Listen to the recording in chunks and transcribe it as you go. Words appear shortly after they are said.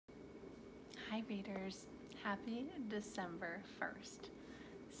Hi readers, happy December 1st.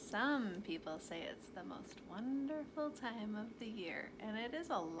 Some people say it's the most wonderful time of the year, and it is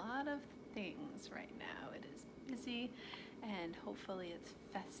a lot of things right now. It is busy, and hopefully it's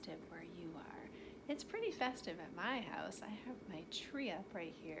festive where you are. It's pretty festive at my house. I have my tree up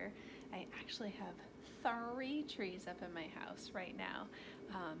right here. I actually have 3 trees up in my house right now.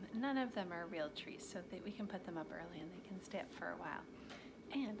 None of them are real trees, so that we can put them up early and they can stay up for a while.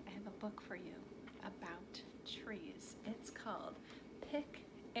 And I have a book for you about trees. It's called Pick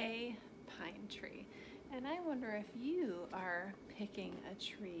a Pine Tree. And I wonder if you are picking a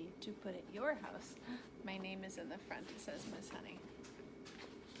tree to put at your house. My name is in the front. It says Miss Honey.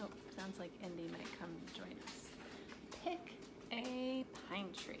 Oh, sounds like Indy might come join us. Pick a pine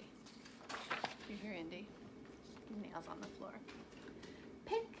tree. You hear Indy? Nails on the floor.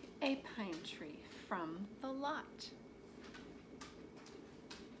 Pick a pine tree from the lot.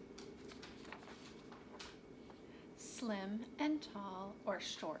 Slim and tall, or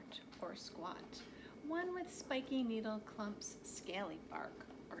short or squat. One with spiky needle clumps, scaly bark,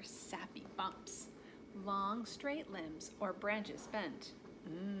 or sappy bumps. Long straight limbs or branches bent.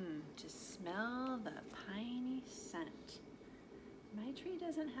 Just smell the piney scent. My tree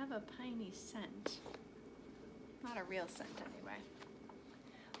doesn't have a piney scent. Not a real scent anyway.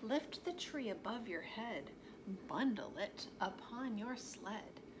 Lift the tree above your head. Bundle it upon your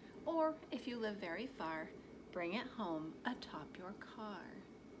sled. Or if you live very far, bring it home atop your car.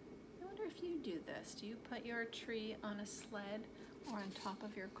 I wonder if you do this. Do you put your tree on a sled or on top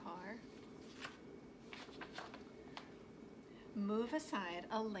of your car? Move aside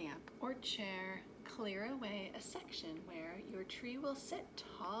a lamp or chair. Clear away a section where your tree will sit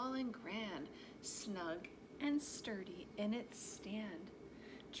tall and grand, snug and sturdy in its stand.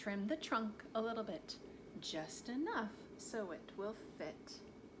 Trim the trunk a little bit, just enough so it will fit.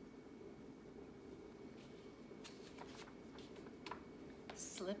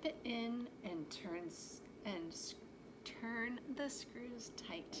 Slip it in and turn the screws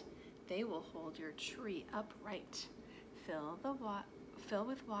tight. They will hold your tree upright. Fill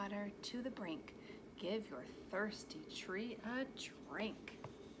with water to the brink. Give your thirsty tree a drink.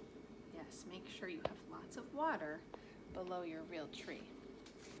 Yes, make sure you have lots of water below your real tree.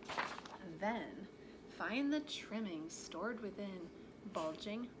 Then find the trimmings stored within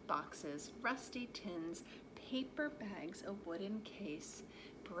bulging boxes, rusty tins, paper bags, a wooden case.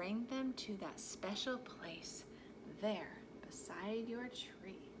 Bring them to that special place there beside your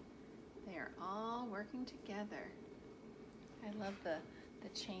tree. They are all working together. I love the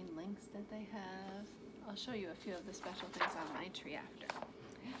chain links that they have. I'll show you a few of the special things on my tree after.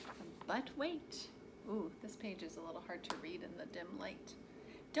 But wait. Ooh, this page is a little hard to read in the dim light.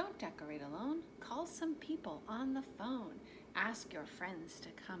 Don't decorate alone. Call some people on the phone. Ask your friends to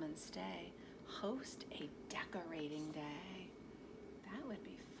come and stay. Host a decorating day. That would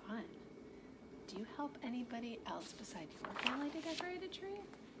be fun. Do you help anybody else besides your family to decorate a tree?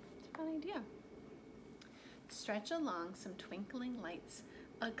 It's a fun idea. Stretch along some twinkling lights,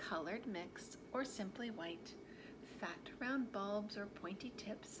 a colored mix or simply white, fat round bulbs or pointy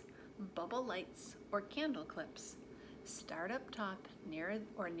tips, bubble lights or candle clips. Start up top near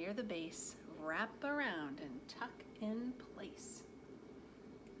the base, wrap around and tuck in place.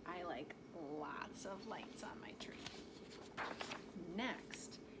 I like lots of lights on my tree.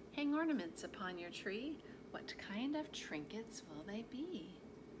 Next, hang ornaments upon your tree. What kind of trinkets will they be?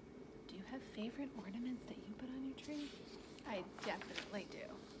 Do you have favorite ornaments that you put on your tree? I definitely do.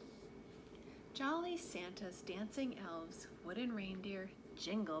 Jolly Santas, dancing elves, wooden reindeer,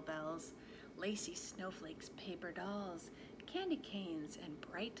 jingle bells, lacy snowflakes, paper dolls, candy canes, and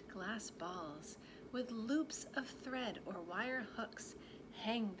bright glass balls with loops of thread or wire hooks.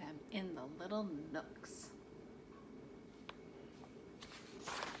 Hang them in the little nooks.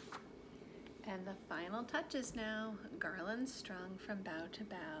 And the final touches now, garlands strung from bough to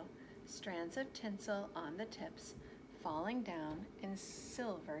bough, strands of tinsel on the tips, falling down in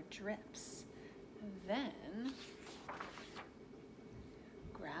silver drips. Then,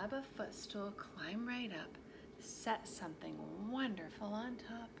 grab a footstool, climb right up, set something wonderful on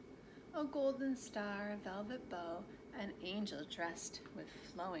top. A golden star, a velvet bow, an angel dressed with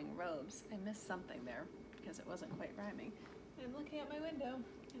flowing robes. I missed something there because it wasn't quite rhyming. I'm looking out my window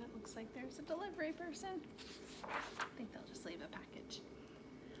and it looks like there's a delivery person. I think they'll just leave a package.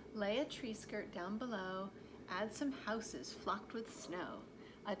 Lay a tree skirt down below, add some houses flocked with snow,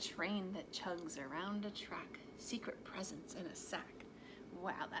 a train that chugs around a track, secret presents in a sack.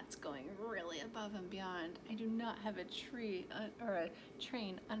 Wow, that's going really above and beyond. I do not have a tree or a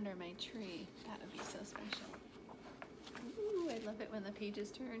train under my tree. That would be so special. Ooh, I love it when the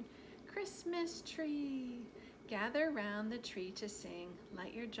pages turn. Christmas tree. Gather round the tree to sing,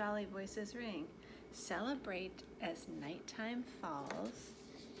 let your jolly voices ring. Celebrate as nighttime falls.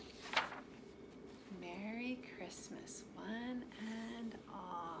 Merry Christmas, one and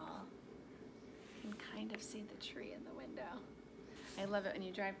all. You can kind of see the tree in the window. I love it when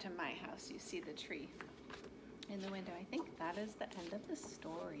you drive to my house, you see the tree in the window. I think that is the end of the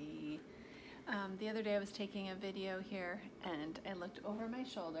story. The other day I was taking a video here and I looked over my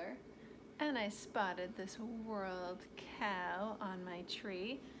shoulder and I spotted this world cow on my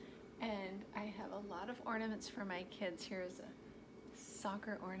tree, and I have a lot of ornaments for my kids. Here's a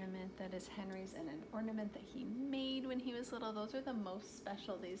soccer ornament that is Henry's and an ornament that he made when he was little. Those are the most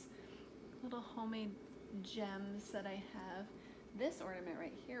special, these little homemade gems that I have. This ornament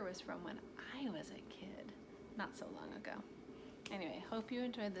right here was from when I was a kid, not so long ago. Anyway, hope you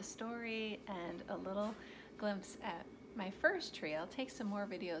enjoyed the story and a little glimpse at my first tree. I'll take some more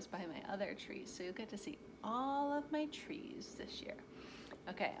videos by my other trees, so you'll get to see all of my trees this year.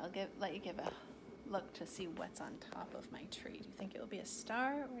 Okay, I'll let you give a look to see what's on top of my tree. Do you think it will be a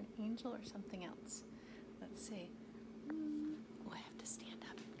star or an angel or something else? Let's see. Oh, I have to stand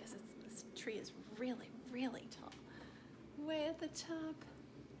up because this tree is really, really tall. Way at the top,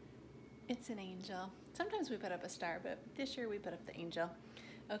 it's an angel. Sometimes we put up a star, but this year we put up the angel.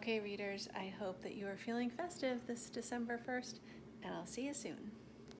 Okay, readers, I hope that you are feeling festive this December 1st, and I'll see you soon.